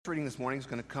Reading this morning is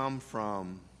going to come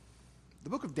from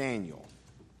the book of Daniel.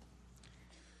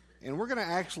 And we're going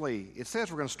to it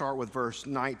says we're going to start with verse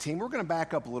 19. We're going to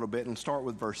back up a little bit and start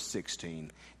with verse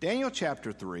 16. Daniel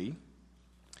chapter 3,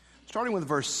 starting with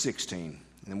verse 16. And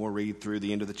then we'll read through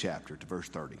the end of the chapter to verse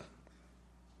 30.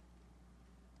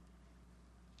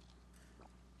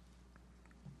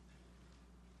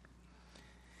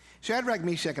 Shadrach,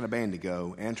 Meshach, and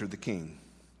Abednego answered the king,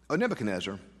 "O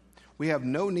Nebuchadnezzar, we have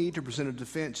no need to present a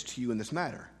defense to you in this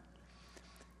matter.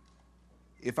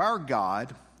 If our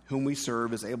God, whom we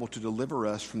serve, is able to deliver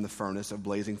us from the furnace of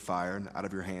blazing fire out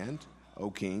of your hand,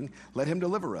 O king, let him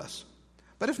deliver us.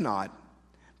 But if not,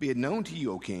 be it known to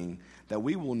you, O king, that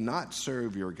we will not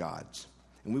serve your gods,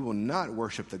 and we will not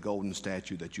worship the golden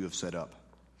statue that you have set up."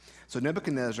 So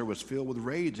Nebuchadnezzar was filled with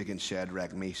rage against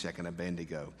Shadrach, Meshach, and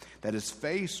Abednego, that his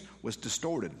face was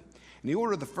distorted. And he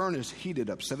ordered the furnace heated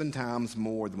up 7 times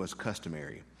more than was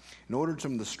customary, and ordered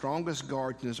some of the strongest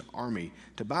guards in his army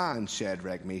to bind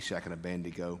Shadrach, Meshach, and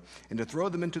Abednego, and to throw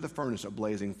them into the furnace of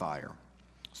blazing fire.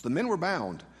 So the men were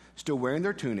bound, still wearing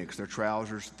their tunics, their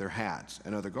trousers, their hats,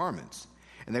 and other garments,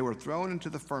 and they were thrown into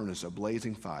the furnace of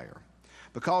blazing fire.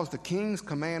 Because the king's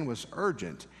command was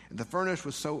urgent, and the furnace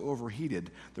was so overheated,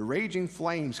 the raging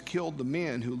flames killed the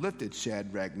men who lifted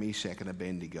Shadrach, Meshach, and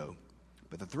Abednego.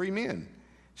 But the 3 men,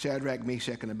 Shadrach,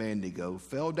 Meshach, and Abednego,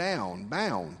 fell down,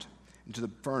 bound, into the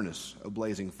furnace of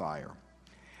blazing fire.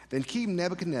 Then King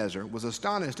Nebuchadnezzar was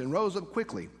astonished and rose up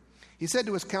quickly. He said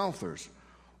to his counselors,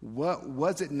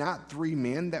 "Was it not 3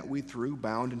 men that we threw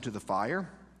bound into the fire?"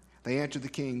 They answered the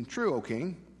king, "True, O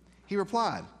king." He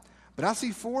replied, "But I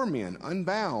see 4 men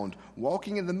unbound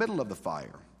walking in the middle of the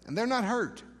fire, and they're not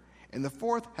hurt, and the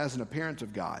 4th has an appearance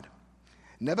of God."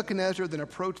 Nebuchadnezzar then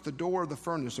approached the door of the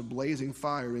furnace of blazing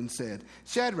fire and said,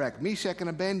 "Shadrach, Meshach, and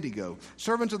Abednego,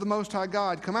 servants of the Most High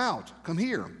God, come out, come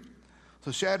here." So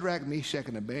Shadrach, Meshach,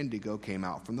 and Abednego came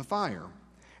out from the fire,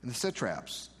 and the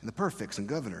satraps, and the prefects, and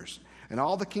governors, and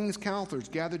all the king's counselors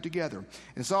gathered together,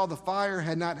 and saw the fire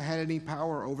had not had any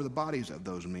power over the bodies of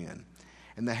those men.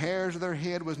 And the hairs of their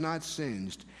head was not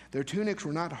singed, their tunics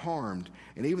were not harmed,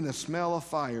 and even the smell of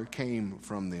fire came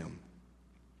from them.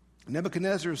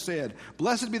 Nebuchadnezzar said,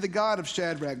 "Blessed be the God of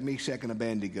Shadrach, Meshach, and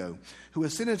Abednego, who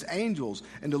has sent his angels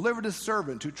and delivered his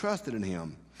servants who trusted in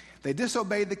him. They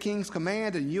disobeyed the king's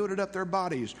command and yielded up their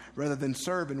bodies rather than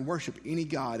serve and worship any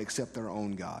god except their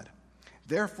own God.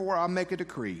 Therefore I make a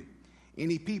decree.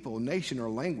 Any people, nation, or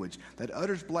language that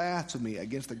utters blasphemy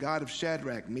against the God of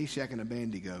Shadrach, Meshach, and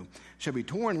Abednego shall be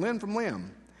torn limb from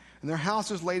limb, and their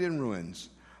houses laid in ruins,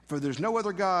 for there's no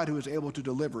other God who is able to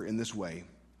deliver in this way."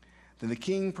 Then the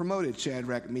king promoted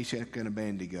Shadrach, Meshach, and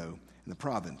Abednego in the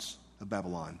province of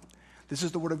Babylon. This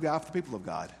is the word of God for the people of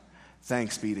God.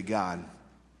 Thanks be to God.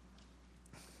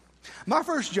 My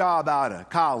first job out of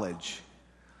college,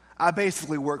 I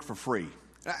basically worked for free.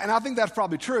 And I think that's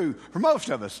probably true for most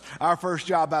of us. Our first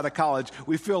job out of college,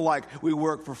 we feel like we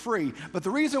work for free. But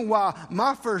the reason why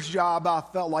my first job I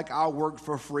felt like I worked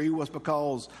for free was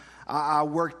because I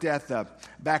worked at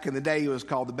back in the day, it was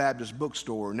called the Baptist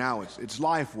Bookstore. Now it's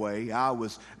Lifeway. I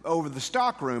was over the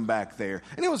stock room back there.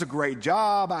 And it was a great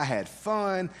job. I had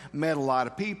fun, met a lot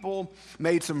of people,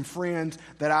 made some friends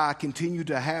that I continue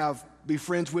to be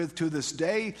friends with to this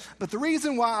day. But the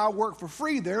reason why I worked for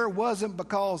free there wasn't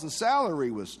because the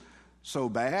salary was so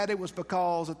bad. It was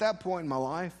because at that point in my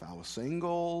life, I was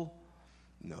single,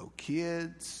 no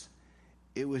kids.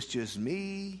 It was just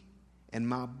me and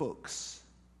my books.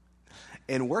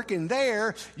 And working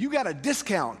there, you got a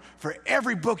discount for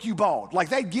every book you bought. Like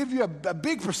they'd give you a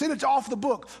big percentage off the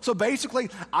book. So basically,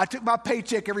 I took my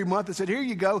paycheck every month and said, "Here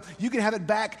you go. You can have it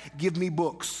back. Give me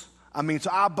books." So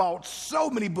I bought so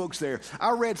many books there.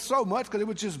 I read so much because it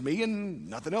was just me and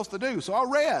nothing else to do. So I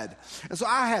read. And so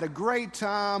I had a great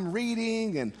time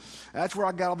reading, and that's where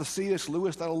I got all the C.S.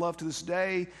 Lewis that I love to this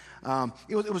day.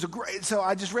 It was a great, so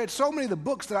I just read so many of the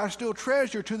books that I still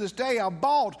treasure to this day I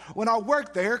bought when I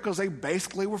worked there because they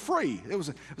basically were free. It was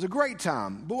a great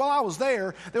time. But while I was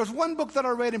there was one book that I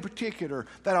read in particular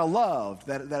that I loved,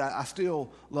 that I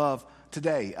still love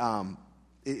today.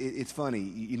 It's funny,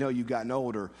 you've gotten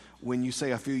older when you say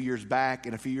a few years back,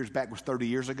 and a few years back was 30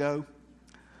 years ago.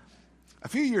 A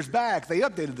few years back, they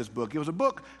updated this book. It was a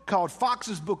book called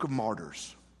Fox's Book of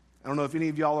Martyrs. I don't know if any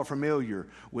of y'all are familiar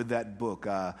with that book.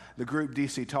 The group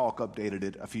DC Talk updated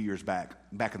it a few years back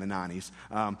in the 90s,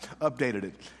 updated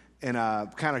it, and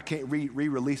kind of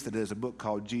re-released it as a book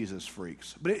called Jesus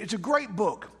Freaks. But it's a great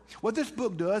book. What this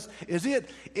book does is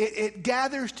it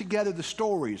gathers together the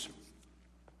stories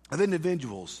of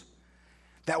individuals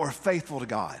that were faithful to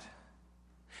God,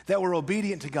 that were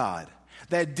obedient to God,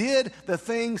 that did the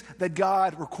things that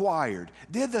God required,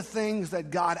 did the things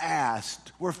that God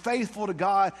asked, were faithful to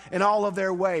God in all of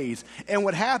their ways. And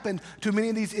what happened to many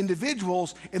of these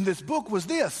individuals in this book was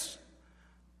this: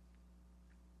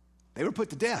 they were put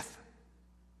to death.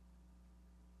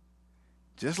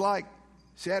 Just like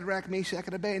Shadrach, Meshach,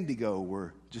 and Abednego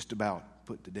were just about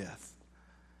put to death.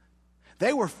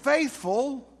 They were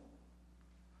faithful,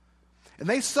 and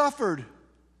they suffered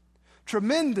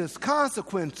tremendous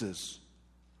consequences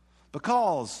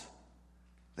because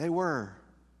they were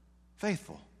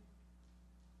faithful.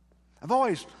 I've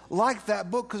always liked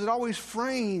that book because it always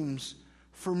frames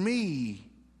for me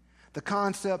the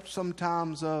concept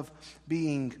sometimes of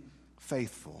being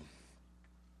faithful.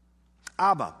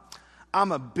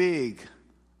 I'm a big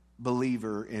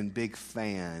believer and big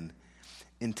fan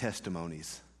in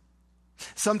testimonies.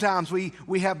 Sometimes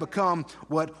we have become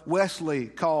what Wesley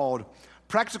called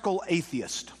practical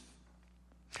atheist,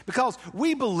 because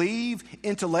we believe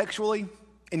intellectually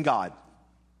in God.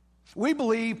 We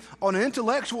believe on an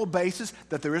intellectual basis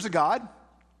that there is a God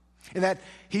and that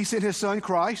He sent His Son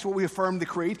Christ. What we affirm in the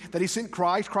Creed, that He sent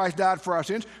Christ. Christ died for our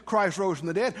sins. Christ rose from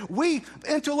the dead. We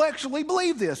intellectually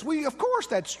believe this. Of course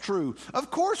that's true.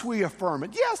 Of course we affirm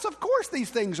it. Yes, of course these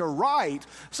things are right.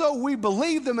 So we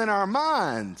believe them in our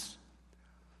minds.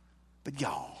 But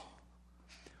y'all,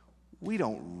 we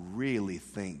don't really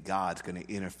think God's going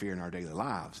to interfere in our daily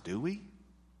lives, do we?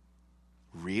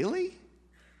 Really?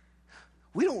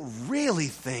 We don't really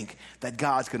think that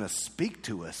God's going to speak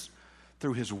to us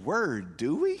through His Word,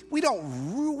 do we? We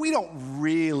don't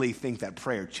really think that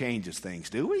prayer changes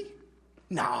things, do we?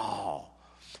 No.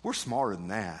 We're smarter than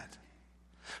that.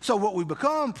 So what we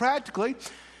become practically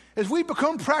is we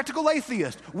become practical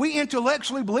atheists. We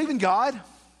intellectually believe in God,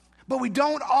 but we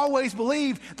don't always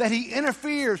believe that He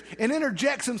interferes and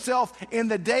interjects Himself in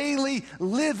the daily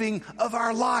living of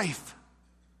our life.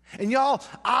 And y'all,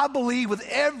 I believe with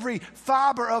every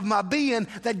fiber of my being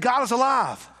that God is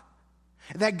alive,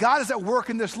 that God is at work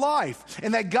in this life,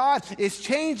 and that God is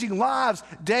changing lives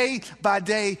day by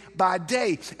day by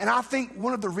day. And I think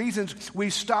one of the reasons we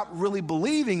stop really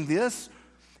believing this,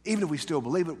 even if we still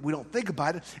believe it, we don't think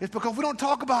about it, is because we don't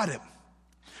talk about it.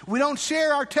 We don't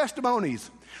share our testimonies.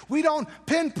 We don't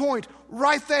pinpoint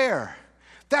right there.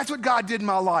 That's what God did in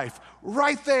my life.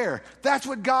 Right there. That's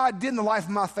what God did in the life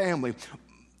of my family.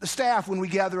 The staff, when we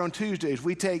gather on Tuesdays,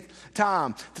 we take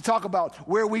time to talk about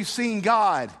where we've seen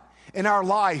God in our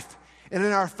life and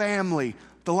in our family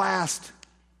the last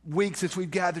week since we've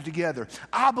gathered together.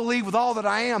 I believe with all that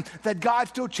I am that God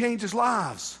still changes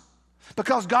lives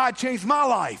because God changed my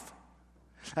life.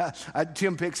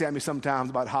 Tim picks at me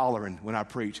sometimes about hollering when I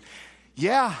preach.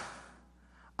 Yeah,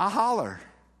 I holler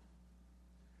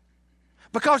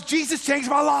because Jesus changed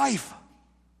my life.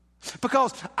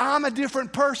 Because I'm a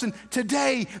different person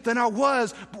today than I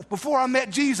was before I met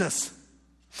Jesus.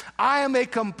 I am a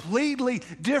completely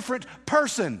different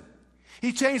person.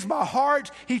 He changed my heart.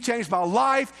 He changed my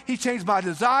life. He changed my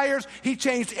desires. He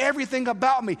changed everything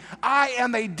about me. I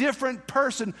am a different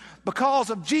person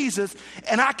because of Jesus,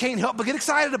 and I can't help but get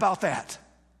excited about that.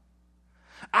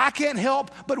 I can't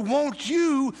help but want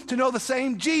you to know the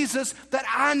same Jesus that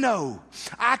I know.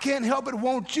 I can't help but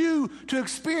want you to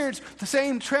experience the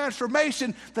same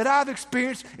transformation that I've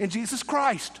experienced in Jesus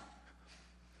Christ.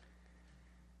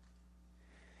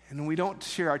 And when we don't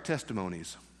share our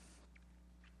testimonies,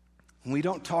 when we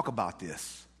don't talk about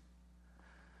this,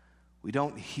 we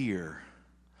don't hear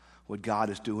what God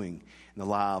is doing in the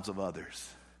lives of others.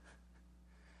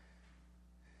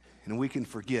 And we can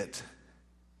forget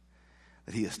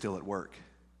that He is still at work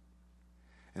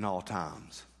in all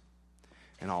times,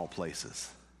 in all places.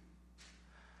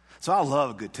 So I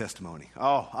love a good testimony.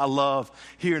 Oh, I love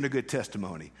hearing a good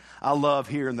testimony. I love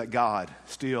hearing that God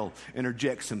still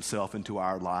interjects Himself into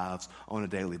our lives on a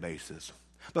daily basis.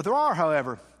 But there are,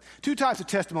 however, two types of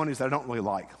testimonies that I don't really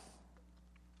like.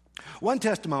 One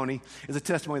testimony is a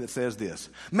testimony that says this: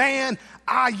 man,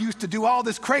 I used to do all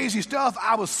this crazy stuff.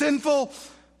 I was sinful,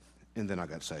 and then I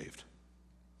got saved.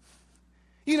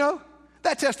 You know,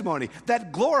 that testimony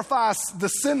that glorifies the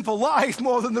sinful life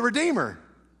more than the Redeemer.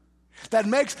 That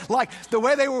makes, like, the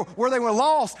way they were, where they were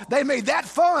lost, they made that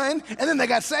fun, and then they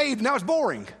got saved, and now it's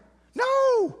boring.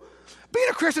 No, being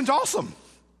a Christian's awesome.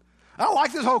 I don't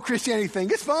like this whole Christianity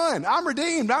thing. It's fun. I'm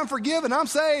redeemed. I'm forgiven. I'm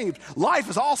saved. Life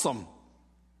is awesome.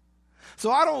 So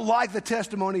I don't like the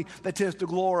testimony that tends to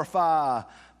glorify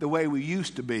the way we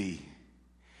used to be,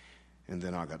 and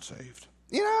then I got saved.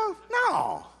 You know,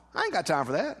 no. I ain't got time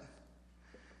for that.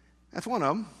 That's one of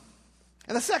them.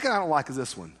 And the second I don't like is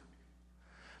this one.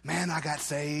 Man, I got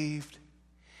saved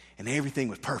and everything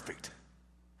was perfect.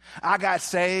 I got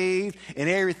saved and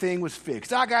everything was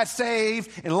fixed. I got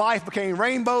saved and life became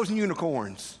rainbows and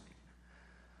unicorns.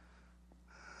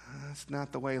 That's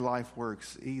not the way life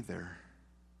works either.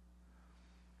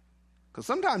 Because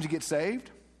sometimes you get saved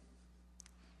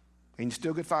and you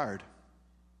still get fired.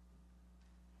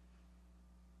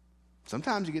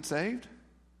 Sometimes you get saved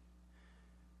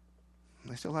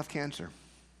and they still have cancer.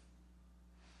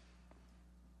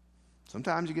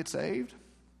 Sometimes you get saved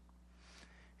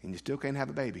and you still can't have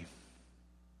a baby.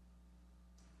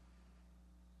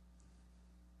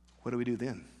 What do we do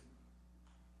then?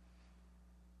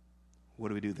 What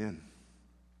do we do then?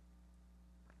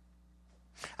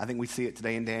 I think we see it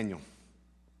today in Daniel.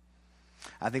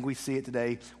 I think we see it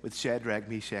today with Shadrach,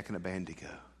 Meshach, and Abednego.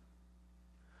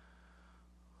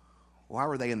 Why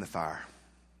were they in the fire?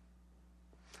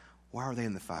 Why were they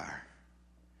in the fire?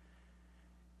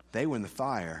 They were in the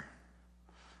fire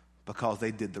because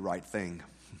they did the right thing.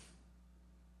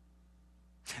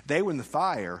 They were in the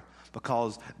fire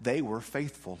because they were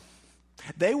faithful.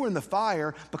 They were in the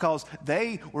fire because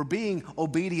they were being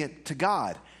obedient to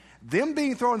God. Them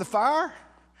being thrown in the fire,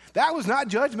 that was not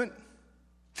judgment.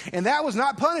 And that was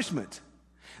not punishment.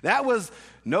 That was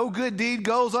no good deed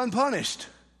goes unpunished.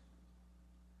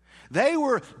 They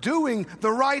were doing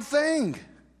the right thing.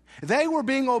 They were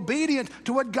being obedient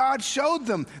to what God showed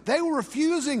them. They were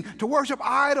refusing to worship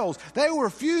idols. They were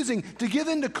refusing to give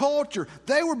into culture.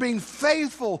 They were being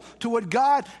faithful to what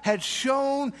God had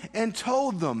shown and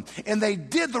told them. And they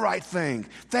did the right thing.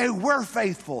 They were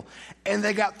faithful. And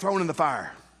they got thrown in the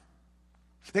fire.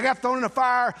 They got thrown in the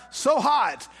fire so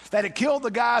hot that it killed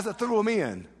the guys that threw them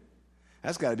in.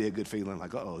 That's got to be a good feeling.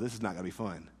 Like, uh-oh, this is not going to be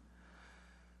fun.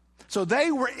 So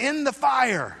they were in the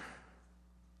fire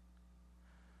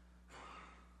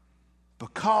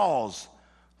because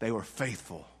they were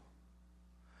faithful.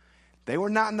 They were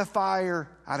not in the fire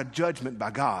out of judgment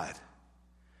by God.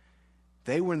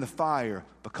 They were in the fire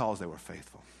because they were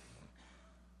faithful.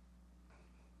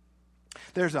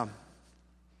 There's a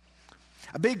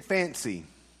big fancy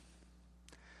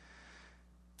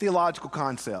theological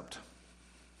concept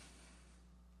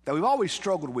that we've always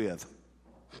struggled with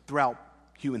throughout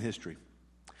human history.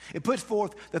 It puts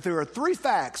forth that there are 3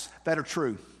 facts that are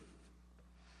true,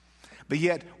 but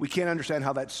yet we can't understand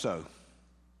how that's so.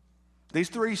 These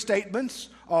 3 statements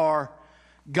are: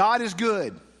 God is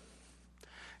good,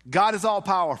 God is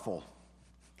all-powerful,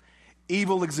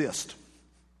 evil exists.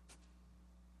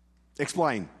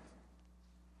 Explain.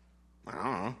 I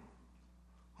don't know.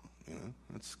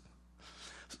 That's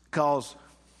because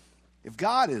if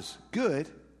God is good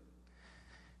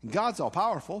and God's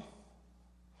all-powerful,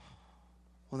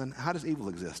 well, then how does evil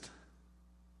exist?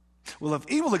 Well, if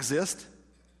evil exists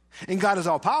and God is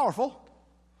all-powerful,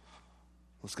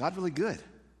 well, is God really good?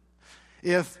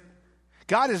 If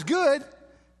God is good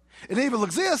and evil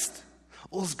exists,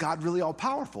 well, is God really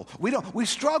all-powerful? We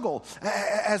struggle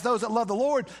as those that love the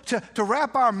Lord to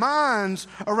wrap our minds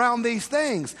around these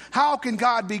things. How can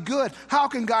God be good? How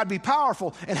can God be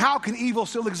powerful? And how can evil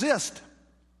still exist?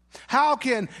 How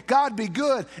can God be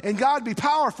good and God be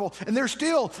powerful and there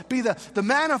still be the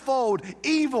manifold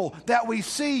evil that we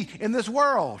see in this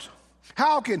world?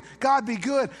 How can God be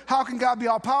good? How can God be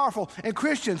all-powerful? And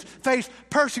Christians face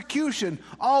persecution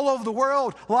all over the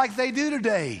world like they do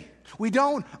today. We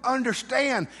don't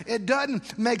understand. It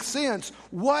doesn't make sense.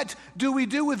 What do we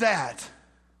do with that?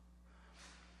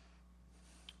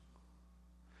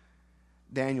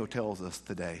 Daniel tells us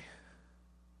today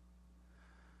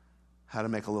how to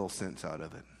make a little sense out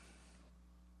of it.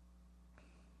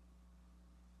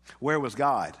 Where was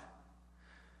God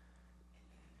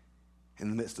in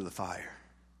the midst of the fire?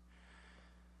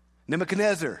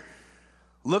 Nebuchadnezzar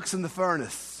looks in the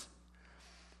furnace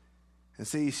and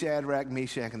sees Shadrach,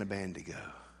 Meshach, and Abednego.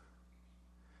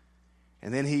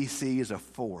 And then he sees a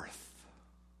 4th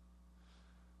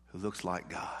who looks like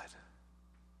God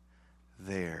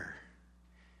there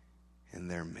in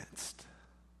their midst.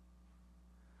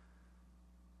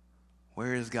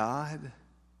 Where is God? In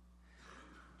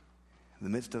the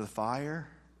midst of the fire?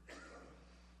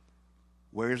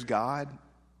 Where is God?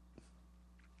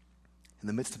 In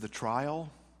the midst of the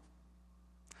trial?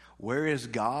 Where is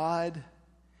God?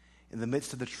 In the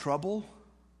midst of the trouble?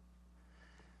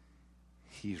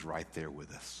 He's right there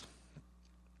with us.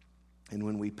 And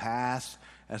when we pass,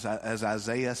 as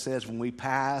Isaiah says, when we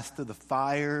pass through the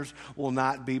fires, we'll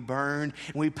not be burned.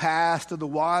 And we pass through the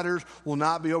waters, we'll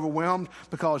not be overwhelmed,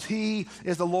 because he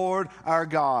is the Lord our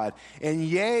God. And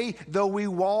yea, though we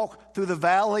walk through the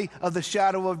valley of the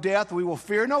shadow of death, we will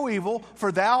fear no evil,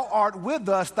 for thou art with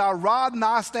us. Thy rod and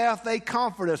thy staff, they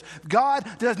comfort us. God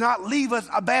does not leave us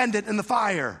abandoned in the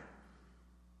fire.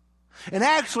 And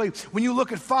actually, when you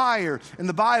look at fire in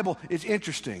the Bible, it's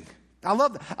interesting. I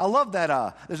love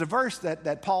that. There's a verse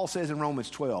that Paul says in Romans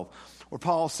 12, where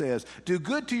Paul says, "Do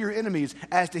good to your enemies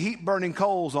as to heap burning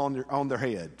coals on their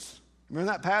heads."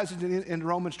 Remember that passage in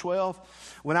Romans 12?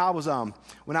 When I was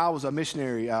a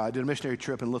missionary, I did a missionary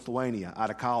trip in Lithuania out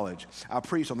of college. I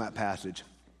preached on that passage.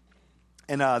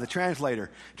 And the translator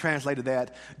translated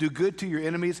that, "Do good to your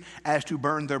enemies as to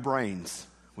burn their brains,"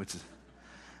 which is,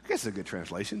 I guess, a good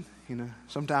translation.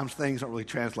 Sometimes things don't really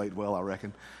translate well, I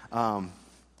reckon.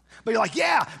 But you're like,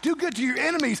 yeah, do good to your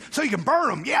enemies so you can burn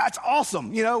them. Yeah, it's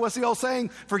awesome. What's the old saying?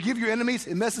 Forgive your enemies.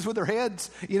 It messes with their heads.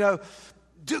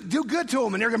 Do good to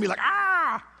them, and they're going to be like,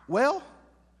 ah. Well,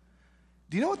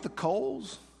 do you know what the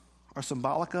coals are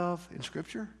symbolic of in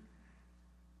Scripture?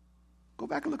 Go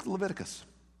back and look at Leviticus.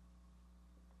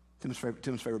 Tim's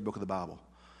favorite book of the Bible.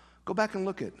 Go back and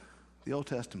look at the Old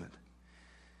Testament.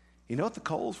 You know what the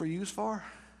coals were used for?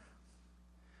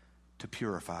 To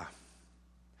purify,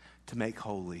 to make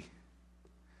holy.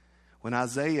 When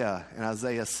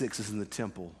Isaiah 6 is in the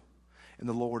temple and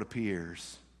the Lord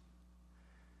appears,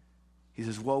 he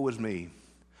says, "Woe is me,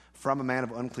 for I'm a man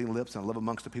of unclean lips, and I live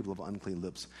amongst the people of unclean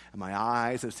lips, and my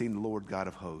eyes have seen the Lord God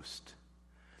of hosts."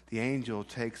 The angel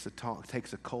takes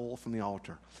a coal from the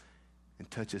altar and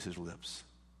touches his lips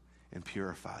and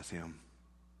purifies him.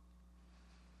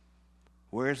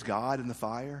 Where's God in the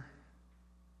fire?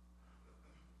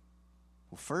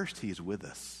 Well, first, he is with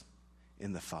us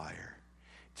in the fire,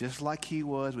 just like he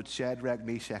was with Shadrach,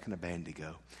 Meshach, and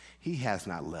Abednego. He has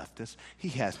not left us. He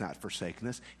has not forsaken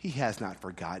us. He has not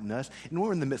forgotten us. And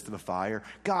we're in the midst of a fire.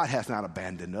 God has not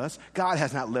abandoned us. God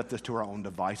has not left us to our own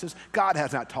devices. God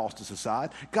has not tossed us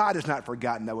aside. God has not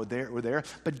forgotten that we're there.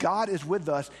 But God is with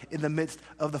us in the midst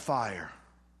of the fire.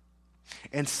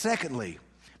 And secondly,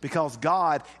 because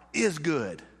God is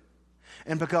good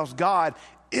and because God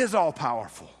is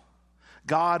all-powerful,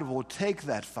 God will take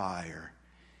that fire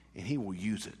and he will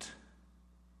use it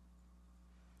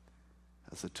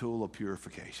as a tool of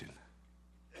purification.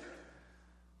 I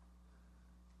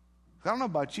don't know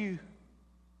about you,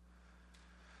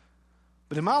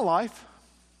 but in my life,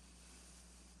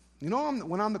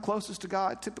 when I'm the closest to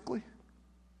God, typically,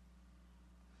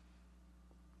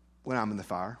 when I'm in the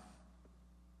fire,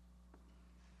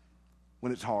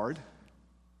 when it's hard,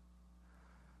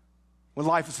 when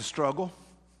life is a struggle,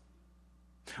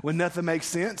 when nothing makes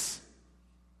sense,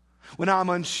 when I'm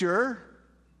unsure,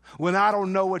 when I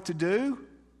don't know what to do.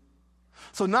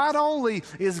 So not only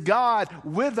is God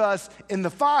with us in the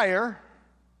fire,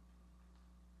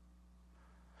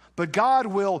 but God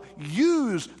will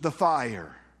use the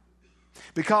fire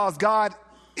because God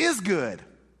is good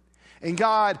and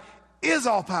God is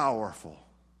all-powerful.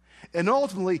 And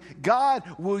ultimately, God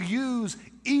will use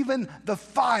even the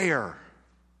fire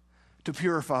to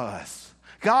purify us.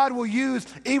 God will use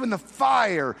even the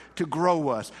fire to grow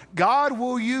us. God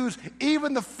will use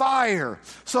even the fire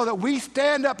so that we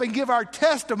stand up and give our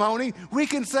testimony. We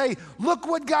can say, look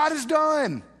what God has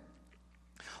done.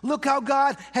 Look how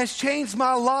God has changed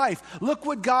my life. Look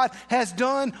what God has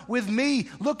done with me.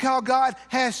 Look how God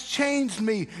has changed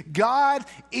me. God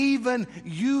even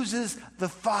uses the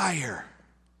fire.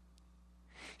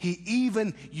 He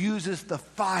even uses the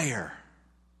fire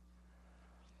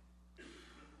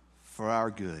for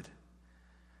our good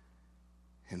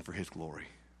and for his glory.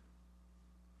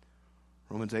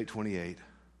 Romans 8:28.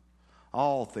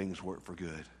 All things work for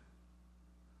good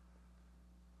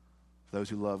for those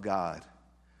who love God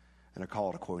and are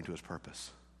called according to his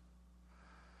purpose.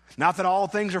 Not that all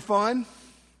things are fun.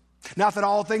 Not that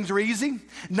all things are easy.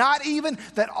 Not even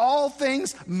that all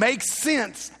things make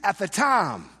sense at the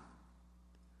time.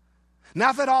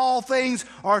 Not that all things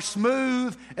are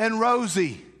smooth and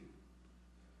rosy.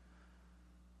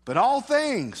 But all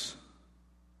things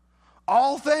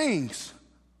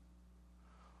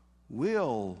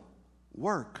will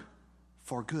work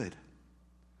for good.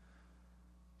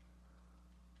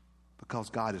 Because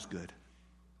God is good.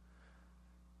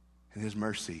 And his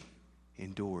mercy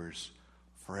endures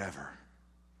forever.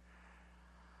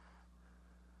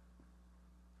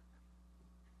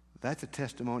 That's a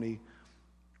testimony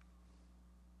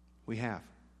we have.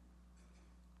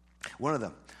 One of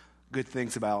the good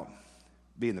things about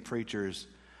being the preacher is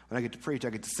when I get to preach, I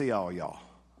get to see all y'all.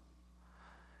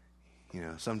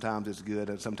 Sometimes it's good,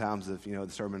 and sometimes if, the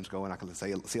sermon's going, I can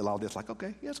see a lot of this, like,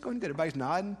 okay, yeah, it's going good. Everybody's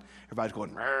nodding. Everybody's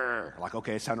going, "Rrr," like,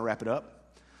 okay, it's time to wrap it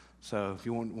up. So if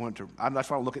you want to, that's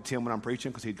why I look at Tim when I'm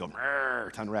preaching, because he'd go,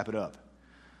 "Rrr," time to wrap it up.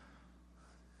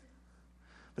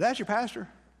 But as your pastor,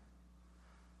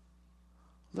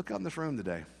 look out in this room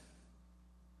today.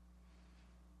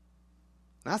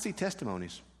 And I see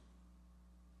testimonies.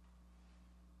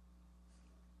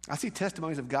 I see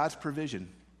testimonies of God's provision.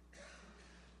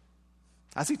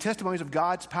 I see testimonies of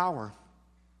God's power.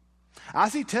 I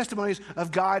see testimonies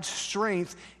of God's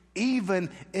strength even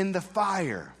in the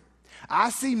fire. I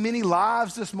see many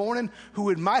lives this morning who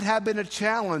it might have been a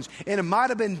challenge, and it might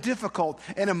have been difficult,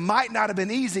 and it might not have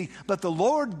been easy, but the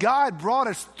Lord God brought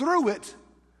us through it.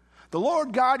 The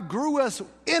Lord God grew us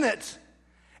in it,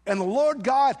 and the Lord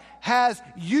God has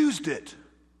used it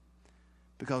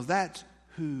because that's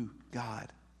who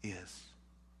God is.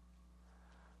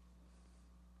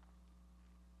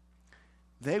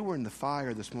 They were in the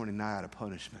fire this morning not out of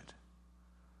punishment.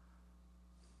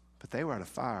 But they were out of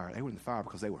fire. They were in the fire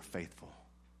because they were faithful.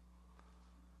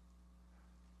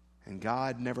 And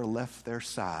God never left their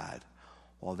side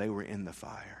while they were in the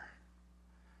fire.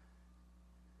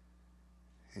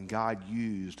 And God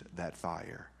used that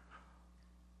fire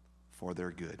for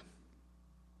their good.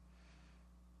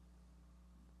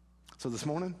 So this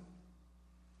morning,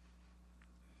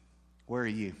 where are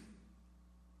you?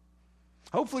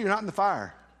 Hopefully you're not in the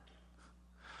fire.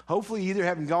 Hopefully you either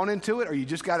haven't gone into it or you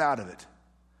just got out of it.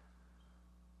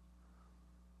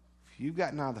 If you've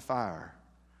gotten out of the fire,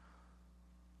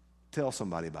 tell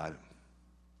somebody about it.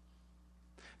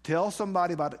 Tell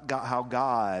somebody about how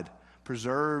God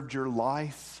preserved your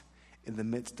life in the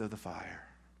midst of the fire.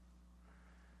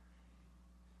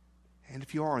 And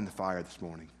if you are in the fire this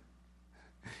morning,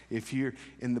 if you're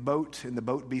in the boat and the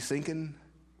boat be sinking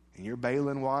and you're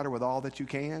bailing water with all that you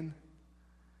can,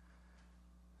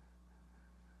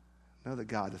 know that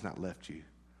God has not left you.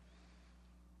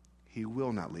 He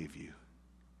will not leave you.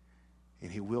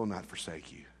 And He will not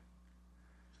forsake you.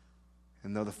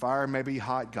 And though the fire may be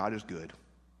hot, God is good.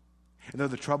 And though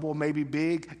the trouble may be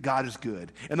big, God is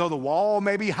good. And though the wall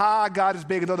may be high, God is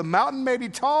big. And though the mountain may be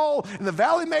tall and the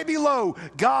valley may be low,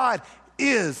 God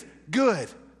is good.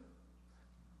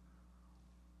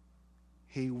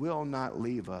 He will not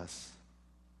leave us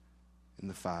in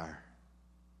the fire.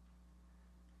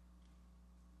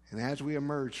 And as we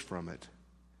emerge from it,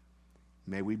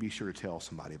 may we be sure to tell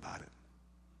somebody about it.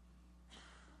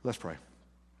 Let's pray.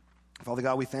 Father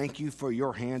God, we thank you for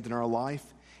your hand in our life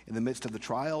in the midst of the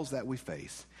trials that we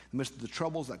face, in the midst of the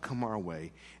troubles that come our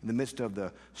way, in the midst of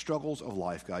the struggles of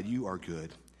life. God, you are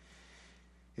good,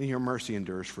 and your mercy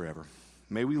endures forever.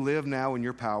 May we live now in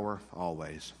your power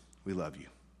always. We love you.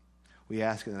 We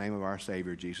ask in the name of our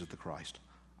Savior, Jesus the Christ.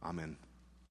 Amen.